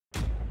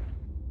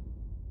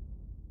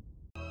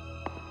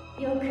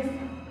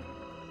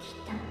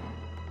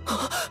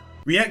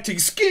Reacting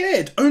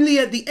scared only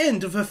at the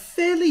end of a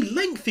fairly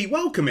lengthy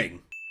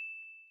welcoming.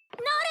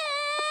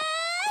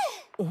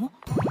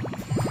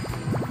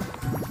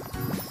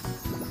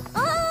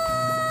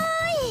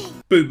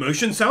 Boo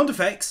motion sound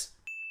effects.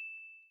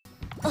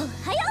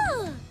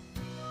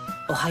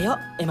 Ohayo,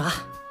 Emma.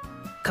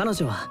 彼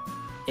女は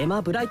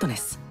Emma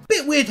Brightness.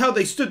 Bit weird how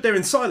they stood there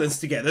in silence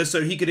together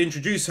so he could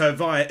introduce her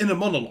via inner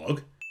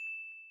monologue.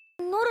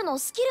 ノルの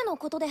スキルの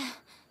ことで。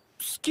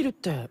スキルっ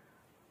て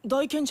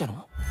大賢者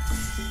の？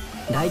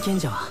大賢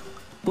者は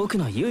僕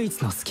の唯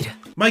一のスキル。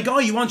 My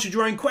guy, you answered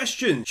your own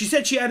question. She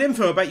said she had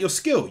info about your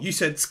skill. You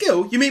said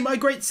skill? You mean my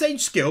great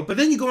sage skill? But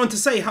then you go on to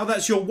say how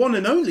that's your one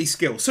and only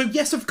skill. So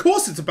yes, of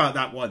course it's about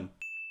that one.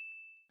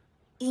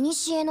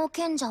 古の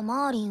賢者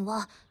マーリン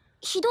は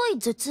ひどい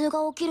頭痛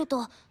が起きる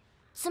と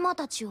妻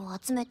たちを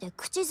集めて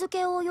口づ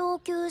けを要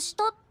求し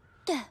たっ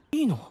て。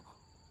いいの？だ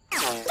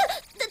って他に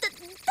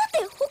いな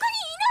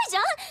いじゃ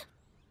ん。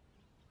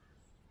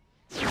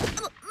待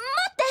っ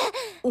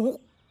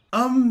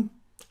て。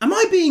Am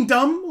I being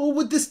dumb, or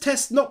would this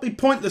test not be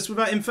pointless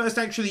without him first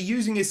actually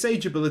using his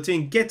sage ability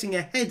and getting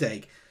a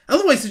headache?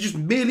 Otherwise they're just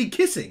merely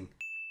kissing.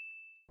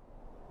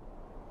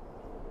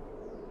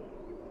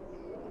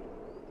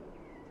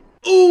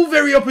 Ooh,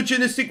 very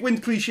opportunistic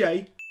wind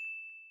cliché.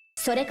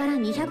 それから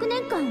200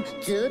年間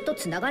ずっと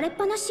つながれっ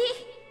ぱなし。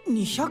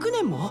200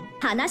年も？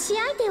話し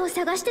相手を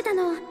探してた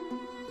の。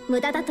無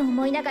駄だと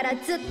思いながら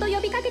ずっと呼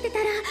びかけてた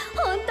ら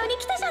本当に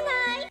来たじゃない。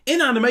In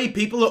anime,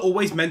 people are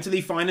always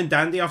mentally fine and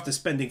dandy after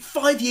spending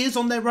 5 years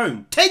on their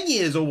own, 10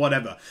 years or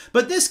whatever.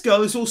 But this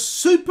girl is all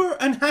super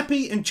and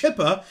happy and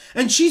chipper,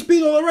 and she's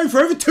been on her own for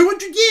over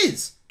 200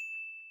 years.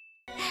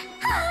 こ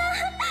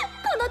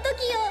の時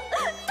を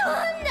ど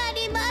んな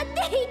に待って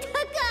いた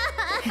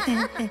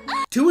か。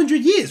200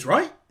 years,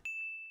 right?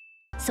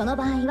 その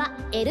場合は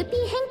LP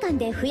変換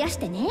で増やし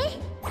てね。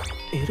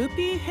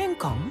LP 変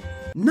換？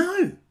 No.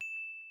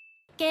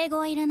 敬語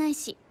はいらない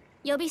し、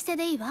呼び捨て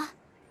でいいわ。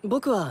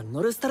僕は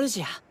ノルスタル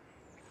ジア。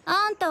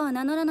あんたは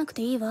名乗らなく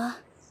ていいわ。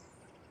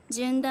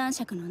純男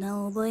爵の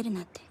名を覚える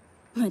なんて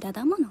無駄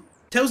だもの。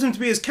 Tells him to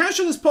be as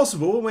casual as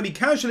possible, and when he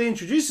casually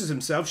introduces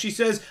himself, she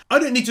says, I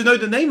don't need to know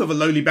the name of a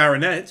lowly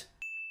baronet.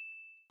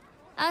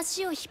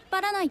 足を引っ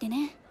張らないで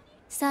ね。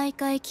再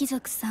会貴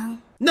族さ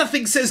ん。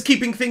 Nothing says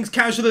keeping things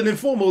casual and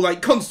informal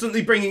like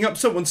constantly bringing up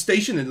someone's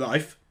station in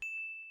life.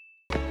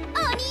 お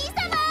兄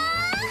様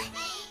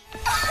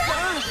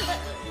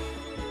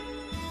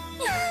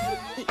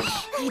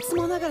いつ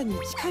もながらに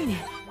近い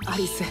ね、ア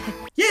リス。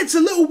 Yeah, it's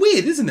a little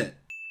weird, isn't it?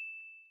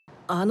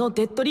 あの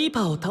デッドリー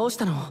パーを倒し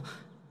たの、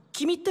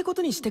君ってこ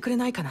とにしてくれ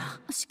ないか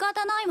な。仕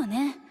方ないわ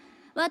ね。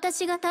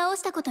私が倒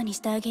したことにし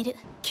てあげる。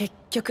結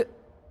局、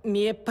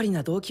見えっ張り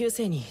な同級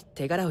生に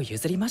手柄を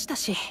譲りました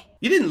し。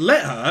You didn't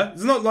let her.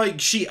 It's not like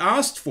she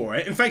asked for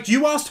it. In fact,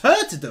 you asked her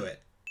to do it.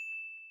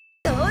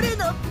 ノル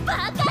の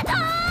バカだ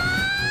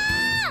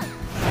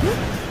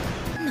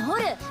ー！ノ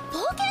ル、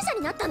冒険者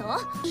になったの？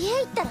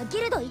家行ったらギ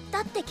ルド行っ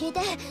たって聞いて、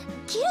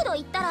ギルド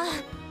行ったら。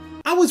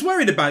I was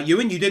worried about you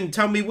and you didn't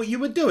tell me what you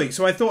were doing,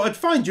 so I thought I'd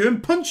find you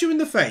and punch you in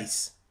the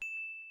face.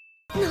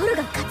 ノル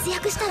が活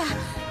躍したら、ま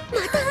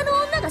たあの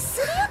女が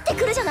すり寄っ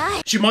てくるじゃな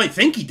い。She might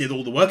think he did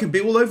all the work and be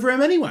all over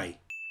him anyway.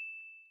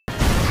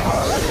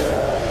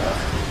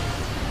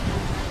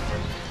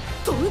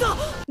 飛んだ！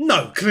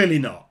 No, clearly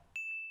not.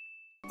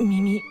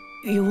 耳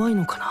弱い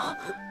のかな。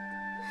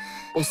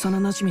幼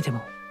馴染で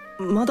も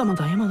まだま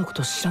だエマのこ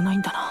と知らない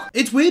んだな。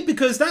 It's weird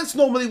because that's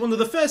normally one of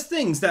the first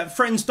things that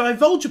friends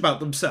divulge about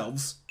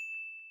themselves.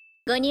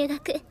 ご入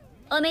学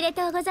おめで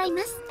とうござい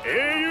ます。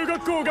英雄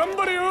学校頑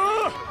張れよ。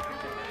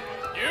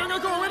入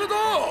学おめでとう。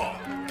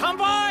乾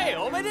杯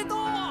おめでとう。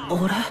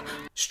俺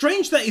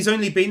Strange that he's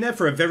only been there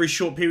for a very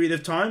short period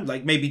of time,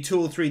 like maybe 2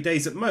 or 3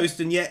 days at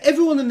most, and yet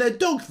everyone and their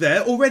dog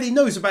there already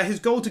knows about his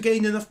goal to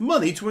gain enough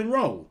money to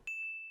enroll.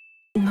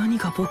 何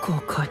が僕を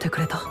変えてく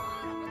れた？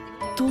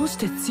どうし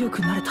て強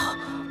くなれた？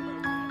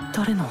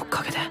誰のお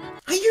かげで？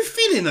 Are you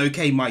feeling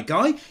okay, my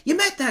guy? You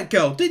met that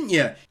girl, didn't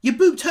you? You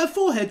booped her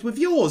forehead with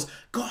yours,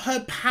 got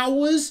her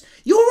powers.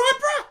 You alright,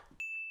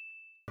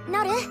 bruh?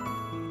 ノル、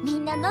み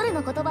んなノル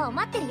の言葉を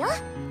待ってるよ。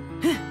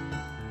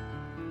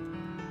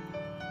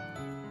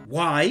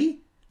Why?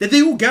 Did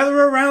they all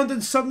gather around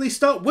and suddenly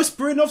start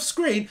whispering off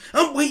screen?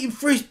 I'm waiting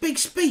for his big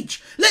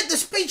speech. Let the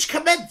speech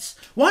commence.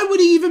 Why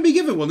would he even be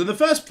given one in the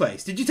first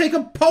place? Did you take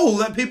a poll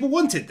that people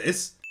wanted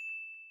this?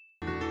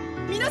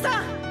 皆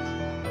さん、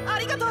あ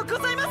りがとうご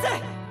ざいます。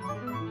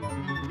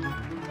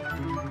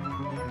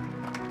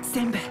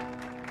全部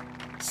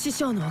師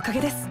匠のおか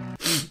げです。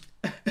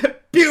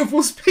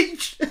Beautiful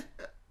speech.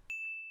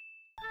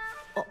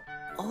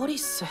 アリ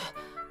ス、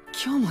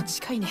今日も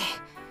近いね。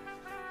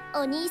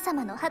お兄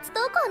様の初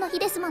登校の日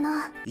ですもの。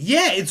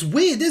Yeah, it's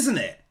weird, isn't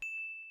it?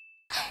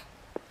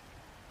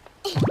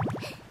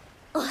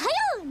 おはよ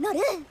う、ノル。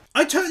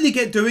I totally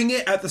get doing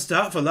it at the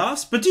start for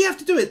laughs, but do you have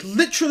to do it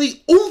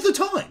literally all the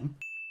time?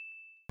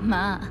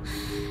 まあ、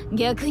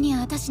逆に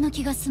私の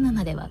気が済む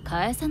までは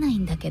返さない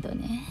んだけど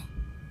ね。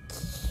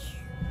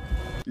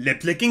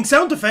Lip-licking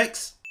sound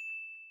effects.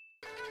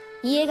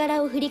 家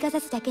柄を振りかざ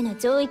すだけの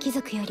上位貴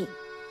族より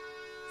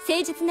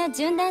誠実な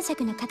純男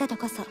爵の方と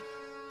こそ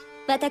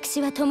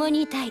私は共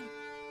にいたい。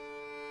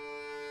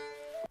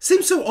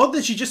 Seems so odd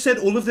that she just said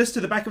all of this to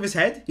the back of his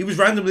head. He was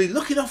randomly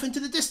looking off into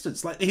the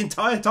distance like the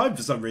entire time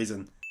for some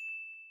reason.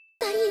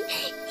 いい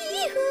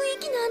雰囲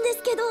気なんで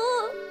すけど。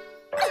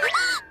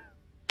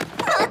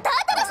また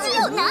新しい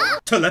女。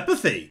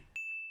 Telepathy.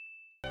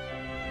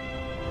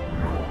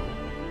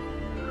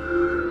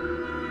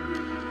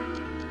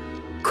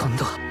 今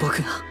度は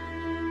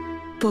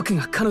僕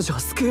が彼女を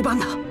救う番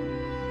だ。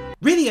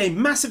 Really a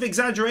massive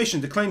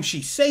exaggeration to claim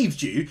she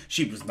saved you,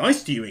 she was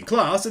nice to you in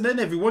class, and then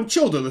everyone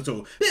chilled a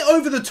little. Bit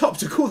over the top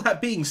to call that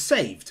being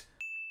saved.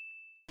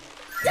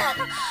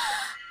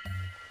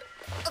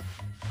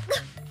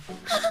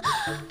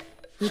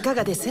 いか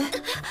がです？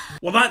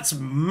 Well, that's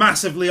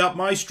massively up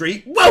my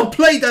street. Well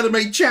played,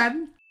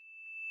 Anime-chan!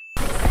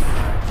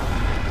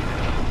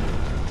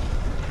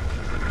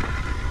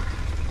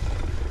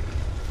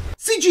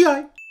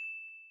 CGI!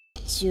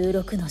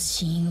 16の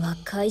死因は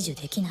解除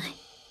できない。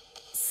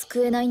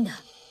救えないんだ、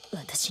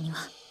私には。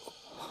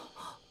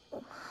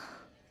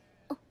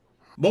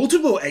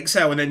Multiple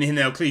exhale and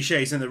inhale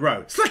cliches in a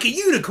row. It's like a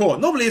unicorn.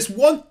 Normally it's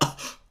one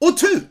or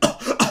two.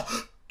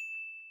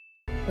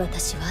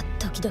 私は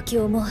時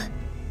々思う。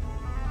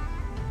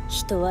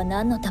人は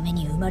何のため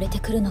に生まれて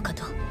くるのか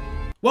と。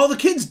 While the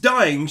kid's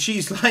dying,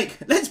 she's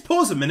like, let's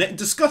pause a minute and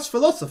discuss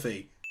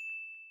philosophy.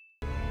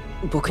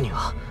 僕に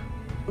は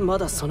ま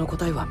だその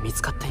答えは見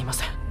つかっていま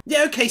せん。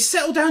 Yeah, okay,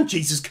 settle down,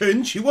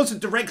 Jesus-kun. She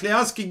wasn't directly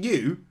asking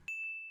you.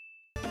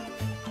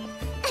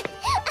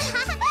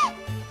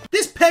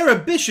 This pair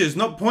of bishes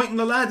not pointing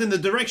the lad in the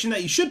direction that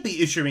he should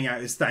be issuing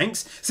out his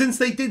thanks, since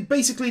they did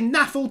basically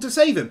naff all to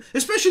save him.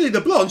 Especially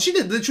the blonde, she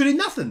did literally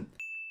nothing.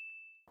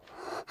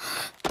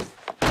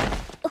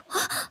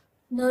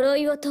 呪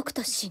いを解く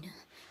と死ぬ。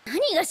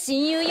何が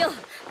親友よ。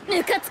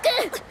ムカつく。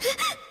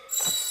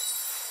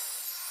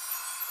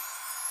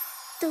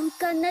鈍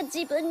感な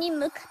自分に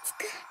ムカつ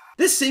く。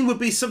 This scene would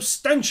be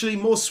substantially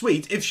more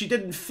sweet if she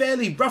didn't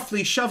fairly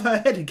roughly shove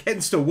her head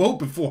against a wall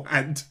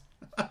beforehand.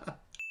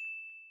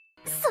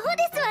 そう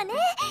ですわね。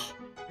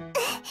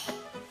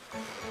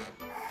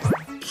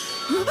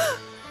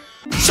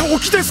正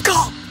気です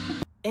か？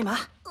エマ、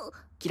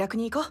気楽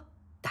に行こう。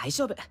大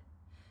丈夫。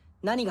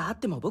何があっ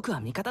ても僕は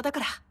味方だ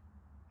から。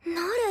なる。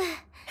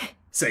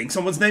 Saying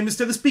someone's name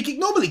instead of speaking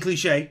normally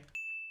cliche.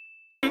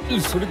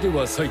 それで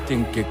は採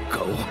点結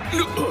果を。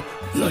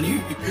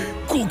何？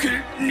合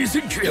計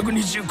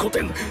2925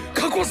点。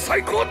過去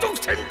最高得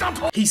点だ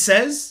と。 He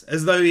says,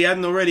 as though he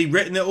hadn't already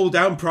written it all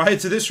down prior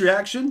to this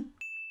reaction.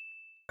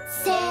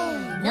 せ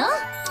ーの。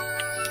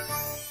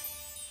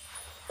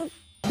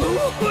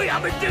や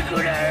めて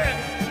くれ。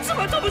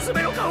妻と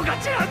娘の顔が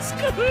ちらつ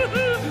く。 Why the hell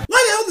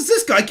does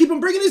this guy keep on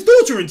bringing his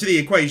daughter into the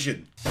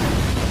equation?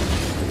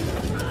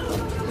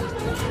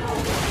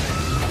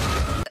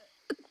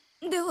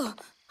 では。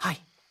はい。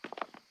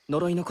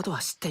呪いのことは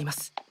知っていま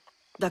す。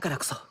だから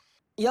こそ、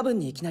夜分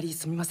にいきなり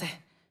すみません。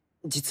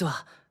実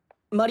は、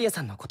マリア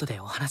さんのことで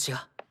お話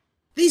が。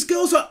These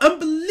girls are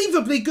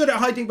unbelievably good at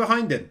hiding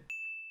behind him.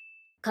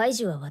 解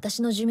除は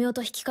私の寿命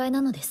と引き換え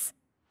なのです。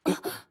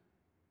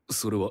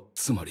それは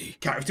つまり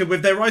Character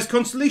with their eyes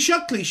constantly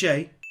shut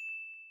cliche.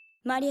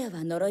 マリア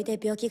は呪いで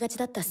病気がち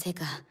だったせい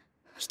か、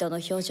人の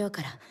表情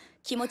から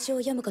気持ちを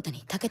読むこと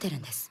に長けてる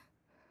んです。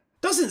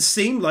 Doesn't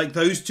seem like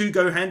those two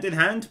go hand in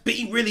hand.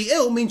 Being really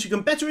ill means you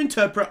can better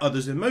interpret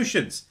others'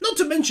 emotions. Not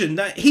to mention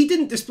that he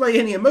didn't display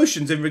any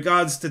emotions in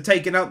regards to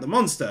taking out the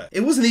monster.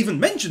 It wasn't even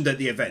mentioned at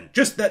the event,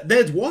 just that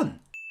they'd won.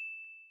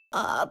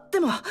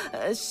 でも、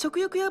食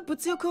欲や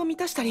物欲を満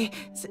たしたり、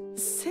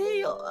西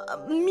洋、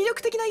魅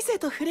力的な異性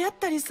と触れ合っ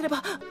たりすれ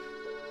ば。こ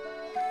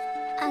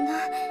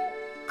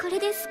れ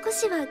で少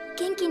しは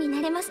元気に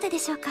なれましたで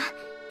しょうか。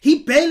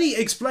 He barely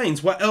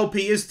explains what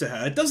LP is to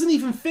her, doesn't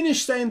even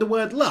finish saying the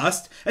word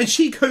lust, and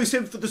she goes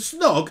in for the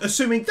snog,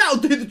 assuming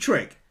that'll do the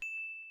trick.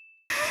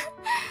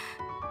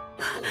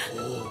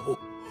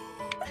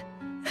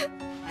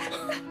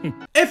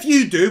 If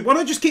you do, why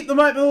not just keep them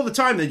like all the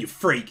time then, you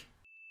freak?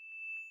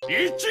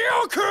 1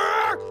億！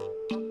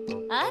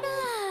あら、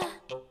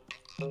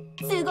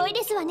すごい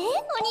ですわね、お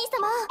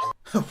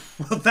兄様。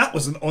 Well, that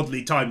was an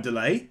oddly timed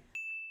delay.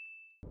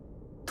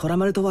 トラ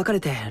マルと別れ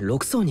て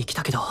6層に来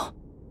たけど。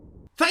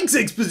Thanks,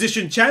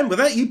 Exposition Chan.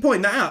 Without you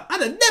pointing that out,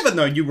 I'd have never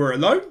known you were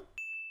alone.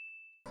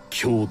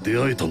 今日出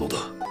会えたのだ。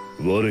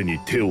我に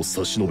手を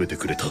差し伸べて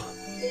くれた。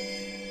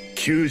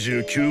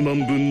99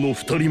万分の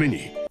2人目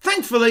に。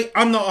 Thankfully,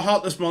 I'm not a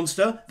heartless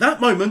monster. That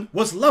moment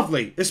was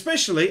lovely,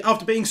 especially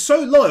after being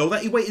so loyal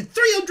that he waited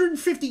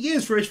 350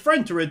 years for his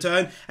friend to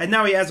return, and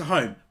now he has a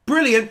home.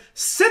 Brilliant.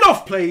 Sit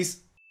off,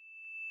 please.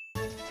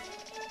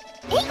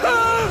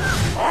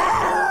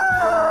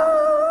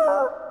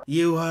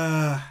 You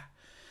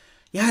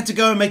had to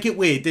go and make it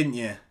weird, didn't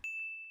you?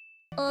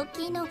 大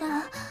きいの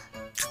が。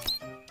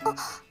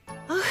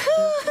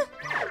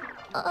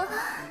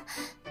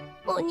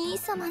お兄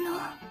様の。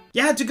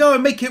 You had to go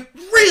and make it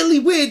really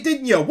weird,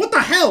 didn't you? What the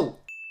hell?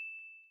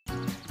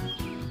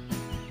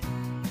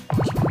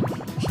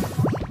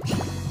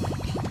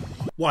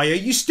 Why are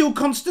you still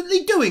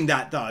constantly doing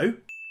that though?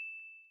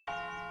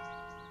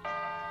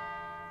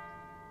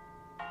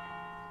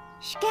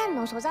 試験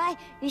の素材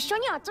一緒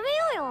に集め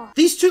ようよ。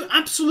 These two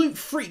absolute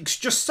freaks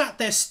just sat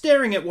there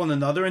staring at one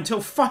another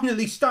until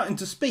finally starting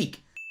to speak.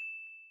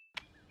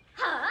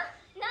 はあ？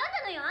なん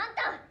なのよあん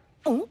た。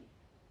お？いい加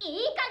減に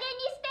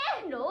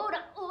してロー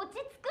ラ落ち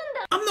着くん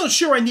だ。 I'm not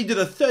sure I needed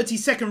a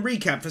 30-second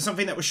recap for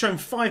something that was shown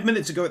 5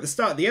 minutes ago at the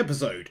start of the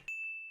episode.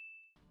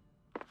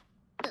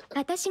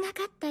 私が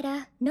勝った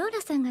らロー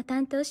ラさんが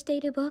担当して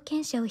いる冒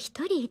険者を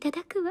一人いた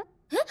だくわ。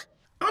え？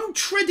 I'm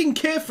treading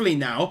carefully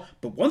now,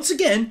 but once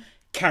again,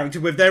 character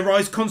with their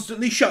eyes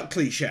constantly shut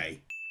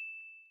cliche.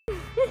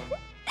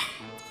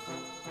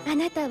 あ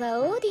なたは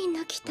オーディン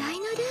の期待の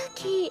ルー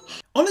キー。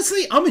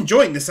 Honestly, I'm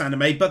enjoying this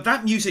anime, but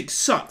that music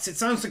sucks. It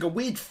sounds like a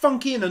weird,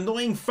 funky and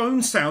annoying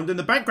phone sound in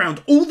the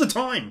background all the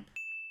time.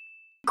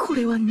 こ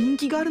れは人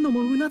気があるのも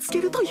うなずけ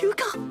るという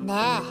か。ねえ、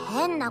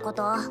変なこ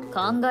と考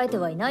えて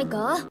はいない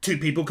か？ Two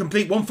people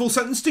complete one full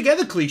sentence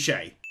together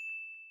cliche.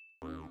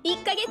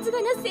 1ヶ月後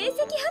の成績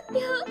発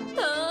表、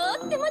と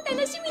っても楽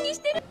しみに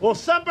してる。 Will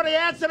somebody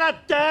answer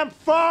that damn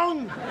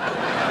phone?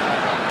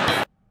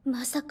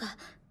 まさか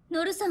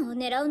ノルさんを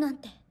狙うなん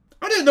て。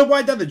 I don't know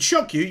why that would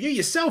shock you. You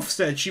yourself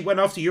said she went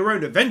after your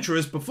own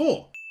adventurers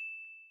before.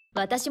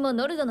 私も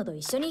ノル殿と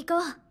一緒に行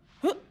こ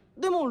う。え、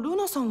でもル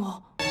ナさん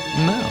は。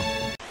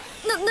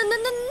何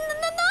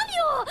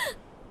よ。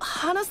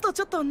話すと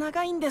ちょっと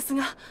長いんです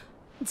が。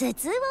頭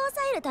痛を抑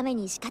えるため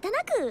に仕方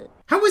なく。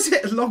 How is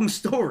it a long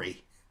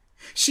story?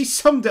 She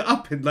summed it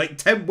up in like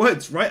 10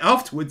 words right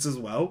afterwards as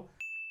well.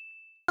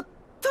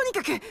 とに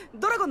かく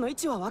ドラゴンの位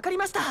置は分かり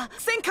ました。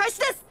戦開始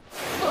です。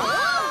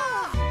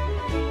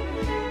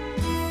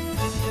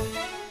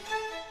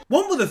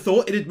 One would have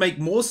thought it'd make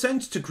more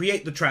sense to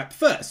create the trap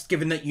first,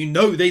 given that you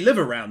know they live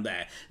around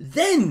there.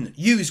 Then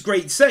use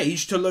Great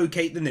Sage to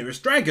locate the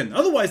nearest dragon.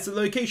 Otherwise, the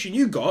location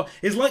you got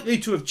is likely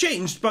to have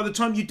changed by the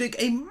time you dig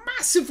a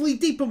massively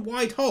deep and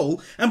wide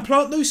hole and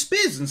plant those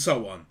spears and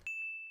so on.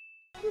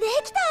 で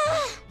きた。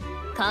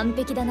完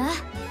璧だな。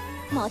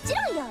もち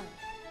ろんよ。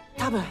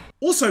多分。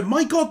 Also,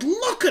 my god,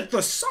 look at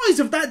the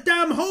size of that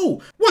damn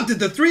hole! What, did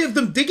the three of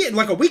them dig it in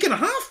like a week and a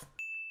half?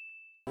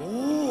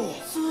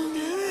 すげ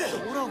え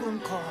ドラゴン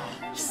か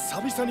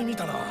久々に見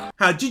たな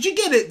How did you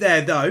get it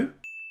there, though?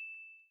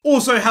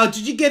 Also, how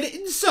did you get it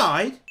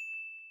inside?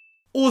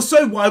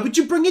 Also, why would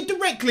you bring it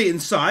directly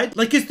inside?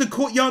 Like, is the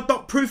courtyard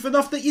not proof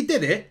enough that you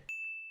did it?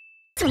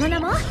 その名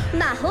も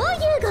魔法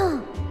融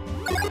合。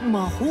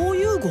魔法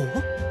融合？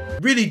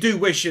 Really do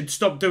wish you'd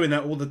stop doing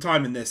that all the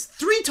time in this.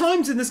 3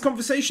 times in this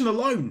conversation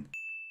alone.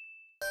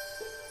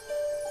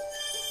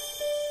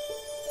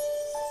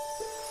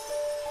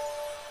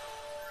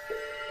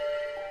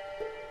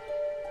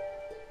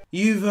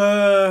 You've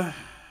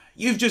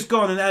just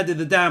gone and added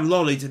a damn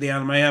lolly to the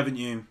anime, haven't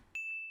you?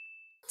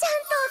 ちゃんと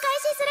お返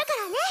しするか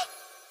らね。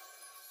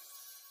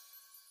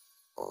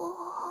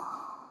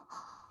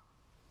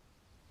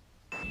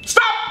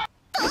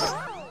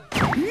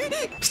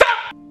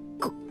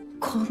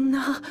こん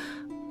な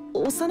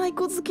幼い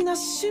子好きな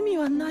趣味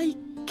はない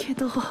け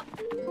ど。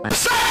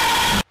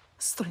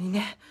それに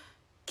ね、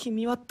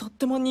君はとっ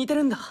ても似て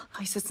るんだ。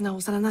大切な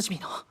幼馴染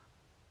の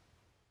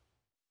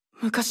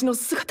昔の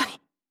姿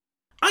に。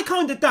 I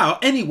kinda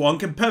doubt anyone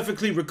can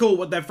perfectly recall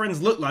what their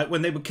friends looked like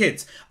when they were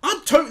kids.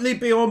 I'd totally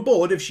be on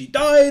board if she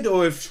died,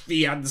 or if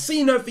he hadn't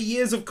seen her for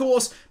years, of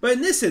course, but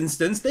in this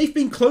instance, they've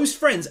been close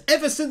friends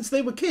ever since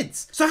they were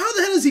kids. So how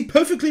the hell is he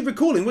perfectly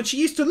recalling what she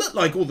used to look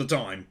like all the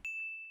time?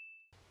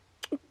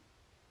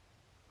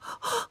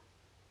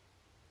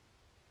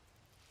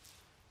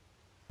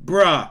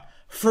 Bruh.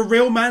 For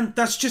real, man,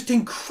 that's just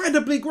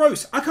incredibly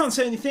gross. I can't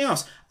say anything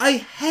else. I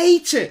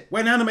hate it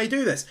when anime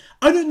do this.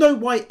 I don't know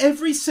why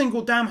every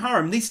single damn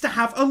harem needs to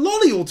have a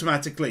lolly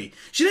automatically.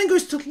 She then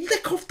goes to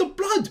lick off the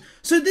blood.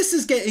 So this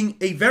is getting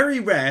a very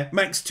rare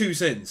max 2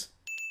 sins.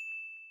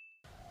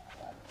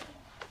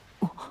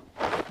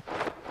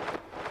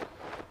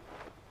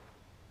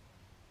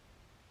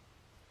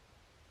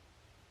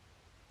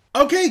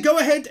 Okay, go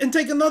ahead and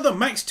take another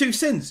max 2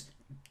 sins.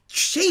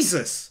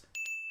 Jesus.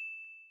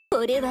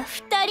 これは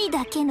2人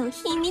だけの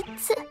秘密。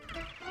誰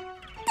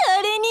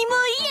にも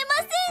言えま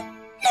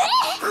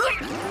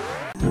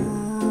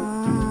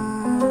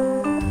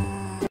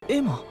せん。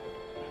エマ、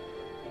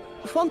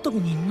ファントム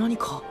に何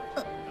か。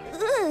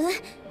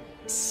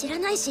知ら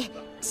ないし、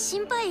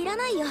心配いら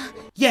ないよ。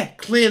 Yeah,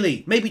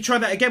 clearly. Maybe try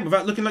that again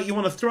without looking like you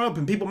want to throw up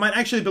and people might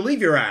actually believe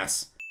your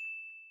ass.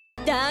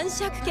 男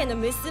爵家の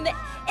娘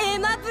エ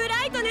マ・ブ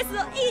ライトネスを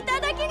い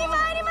ただきに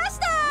参りまし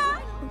た。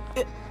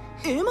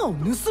エマを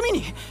盗み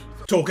に。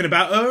 Talking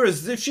about her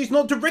as if she's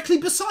not directly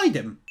beside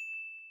him.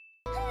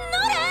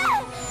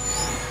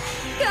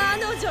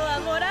 彼女は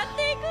もらっ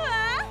ていくわ。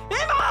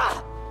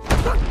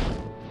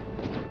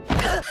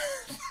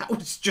That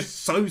was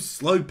just so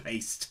slow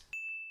paced.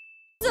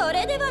 そ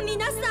れでは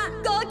皆さ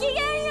んごきげ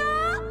んよ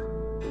う。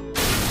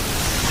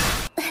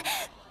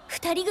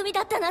2人組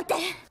だったなんて。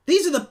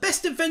 These are the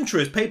best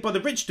adventurers paid by the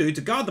rich dude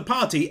to guard the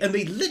party, and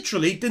they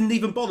literally didn't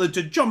even bother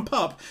to jump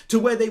up to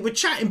where they were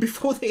chatting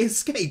before they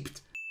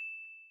escaped.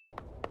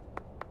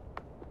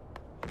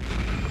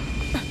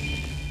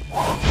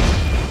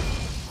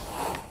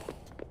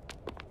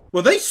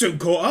 Well, they soon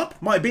caught up.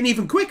 Might have been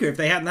even quicker if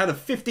they hadn't had a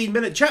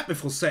 15-minute chat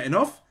before setting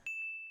off.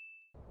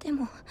 で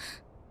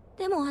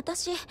も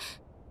私変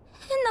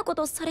なこ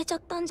とされちゃ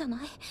ったんじゃ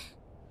ない？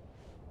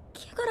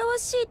汚らわ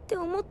しいって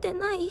思って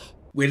ない？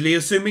 Weirdly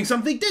assuming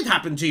something did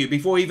happen to you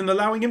before even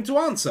allowing him to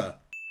answer.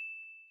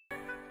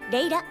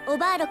 レイラ・オ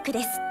バーロック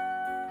です。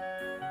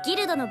ギ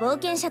ルドの冒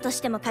険者と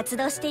しても活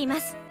動していま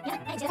す。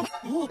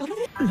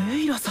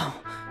レイラさ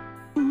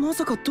ん、ま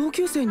さか同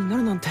級生にな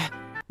るなんて。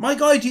 My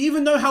guy, do you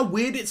even know how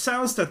weird it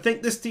sounds to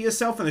think this to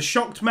yourself in a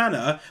shocked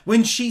manner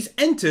when she's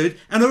entered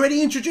and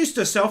already introduced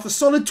herself a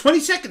solid 20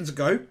 seconds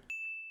ago?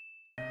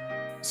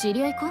 知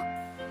り合いか？は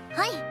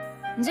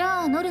い。じ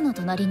ゃあノルの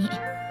隣に。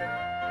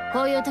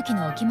こういう時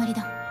のお決まり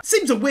だ。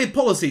 Seems a weird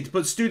policy to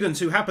put students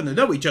who happen to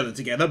know each other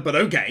together, but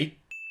okay.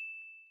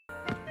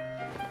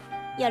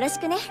 よろし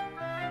くね。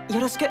よ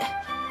ろしく。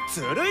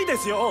ずるいで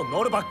すよ、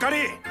ノルばっかり。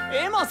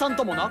エマさん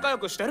とも仲良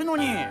くしてるの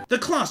に。 The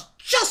class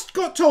just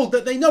got told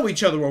that they know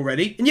each other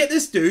already, and yet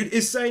this dude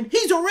is saying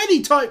he's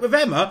already tight with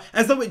Emma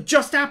as though it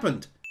just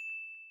happened.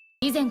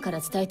 以前から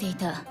伝えてい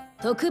た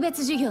特別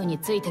授業に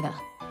ついてだ。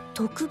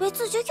特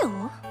別授業？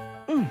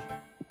うん。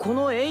こ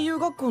の英雄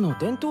学校の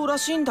伝統ら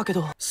しいんだけ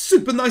ど。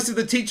 Super nice of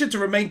the teacher to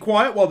remain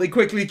quiet while they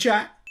quickly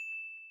chat.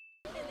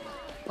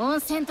 温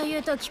泉とい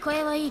うと聞こ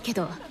えはいいけ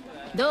ど、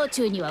道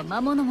中には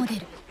魔物も出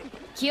る。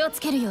気を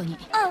つけるように。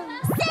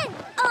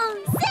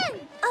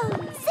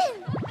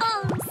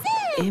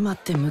エマっ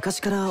て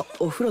昔から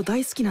お風呂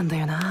大好きなんだ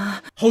よ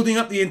な。 Holding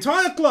up the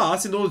entire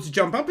class in order to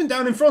jump up and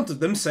down in front of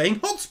them saying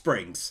hot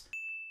springs.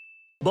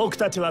 僕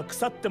たちは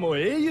腐っても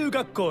英雄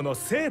学校の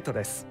生徒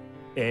です。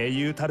英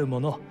雄たるも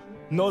の、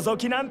覗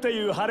きなんて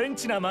いうハレン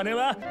チな真似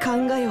は。考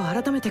えを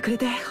改めてくれ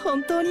て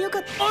本当によか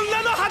った。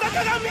女の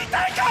裸が見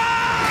たいか。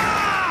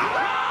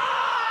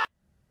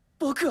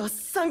僕は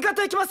参加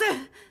できませ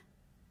ん。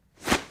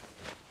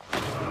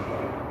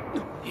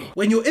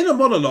 When your inner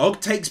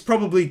monologue takes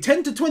probably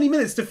 10 to 20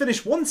 minutes to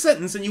finish one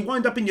sentence and you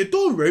wind up in your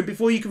dorm room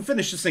before you can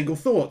finish a single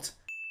thought.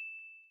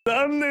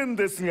 残念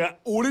ですが、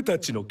俺た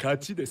ちの勝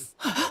ちです。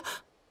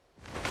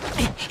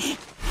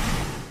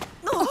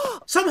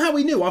 Somehow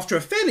he knew after a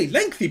fairly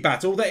lengthy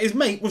battle that his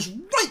mate was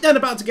right then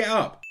about to get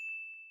up.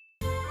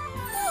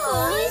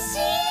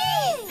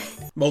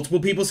 Multiple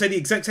people say the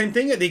exact same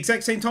thing at the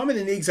exact same time and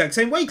in the exact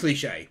same way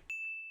cliché.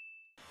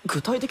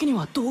 具体的に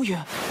はどういう？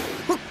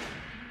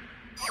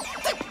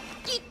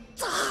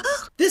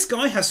 This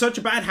guy has such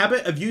a bad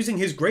habit of using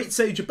his great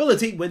sage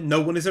ability when no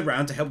one is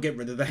around to help get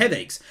rid of the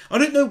headaches. I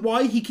don't know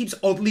why he keeps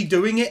oddly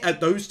doing it at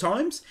those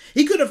times.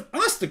 He could have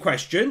asked the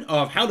question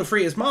of how to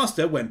free his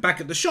master when back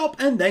at the shop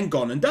and then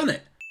gone and done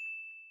it.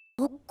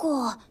 そっ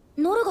か、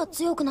ノルが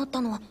強くなっ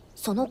たのは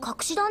その隠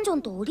しダンジョ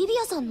ンとオリビ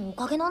アさんのお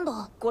かげなん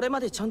だ。これま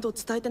でちゃんと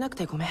伝えてなく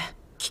てごめん。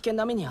危険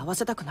な目に合わ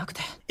せたくなく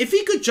て。 If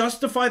he could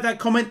justify that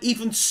comment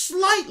even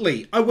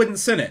slightly, I wouldn't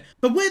sin it.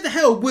 But where the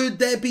hell would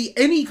there be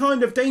any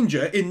kind of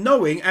danger in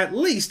knowing at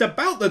least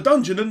about the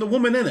dungeon and the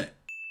woman in it?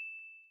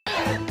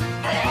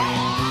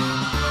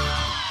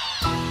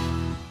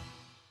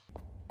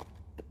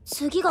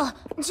 次が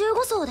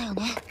15層だよ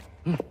ね。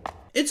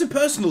It's a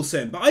personal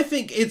sin, but I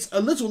think it's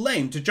a little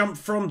lame to jump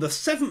from the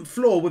 7th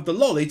floor with the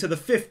lolly to the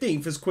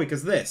 15th as quick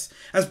as this.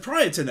 As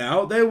prior to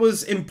now, there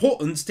was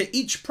importance to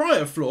each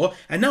prior floor,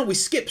 and now we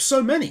skip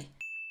so many.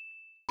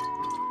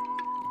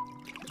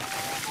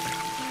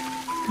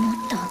 もっ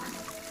と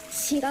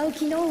違う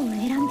機能を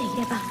選んでい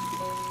れば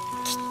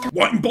きっと。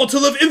 One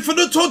bottle of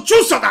infinite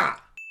tortuosa da!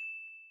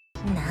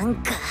 なん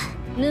か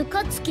ム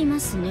カつきま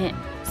すね。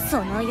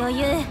その余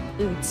裕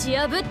打ち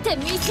破って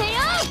みせよう。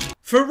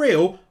 For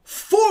real,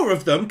 4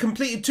 of them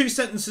completed 2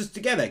 sentences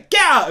together.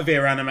 Get out of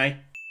here, anime!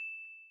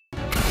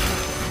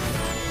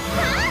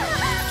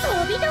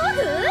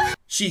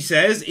 She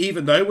says,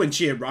 even though when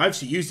she arrived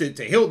she used it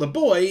to heal the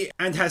boy,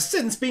 and has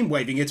since been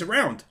waving it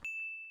around.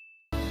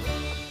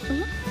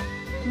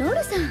 ノ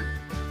ルさん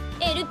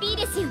LP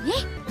ですよね。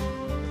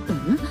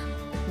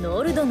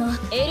ノルドの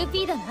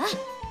LP だな。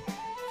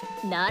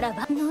なら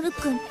ばノル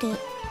君って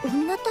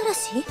女たら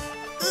し？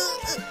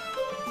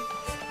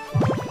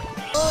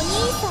お兄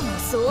様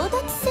争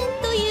奪戦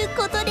という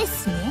ことで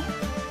すね。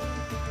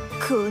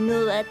こ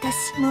の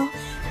私も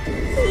ふ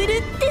る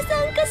って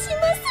参加しま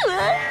すわ。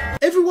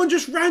 Everyone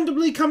just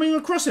randomly coming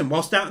across him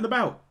whilst out and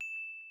about.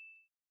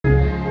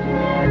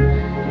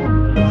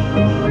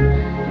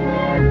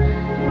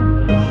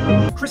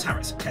 Chris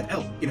Harris, Ted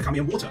L, Inakami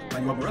and Water,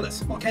 Manuel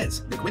Morales,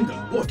 Marquez, Nick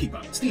Wyndham,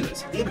 Warkeeper,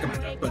 Steelers, The Ever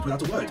Commander, Bird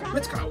Without a Word,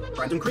 Ritzkow,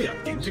 Brandon Krier,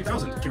 Game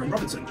 2000, Kieran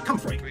Robinson,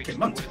 Cumfroy, Kim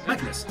Munt,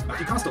 Magnus,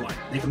 Matthew Castelline,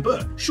 Nathan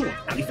Burr, Sean,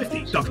 Ali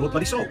 50, Dark Lord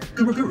Bloody Soul,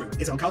 Guru,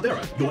 Isel Caldera,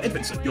 Yor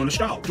Edvinson, Jonas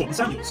Stahl, Jordan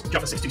Samuels,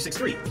 Jaffa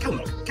 6263,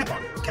 Kelnock,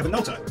 Kepan, Kevin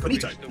Nalter,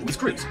 Bonito, Luis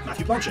Cruz,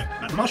 Matthew Blanchard,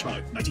 Matt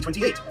Marshmallow,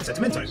 1928,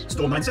 Sentimento,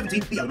 Storm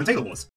 970, The Element Taylor Wars.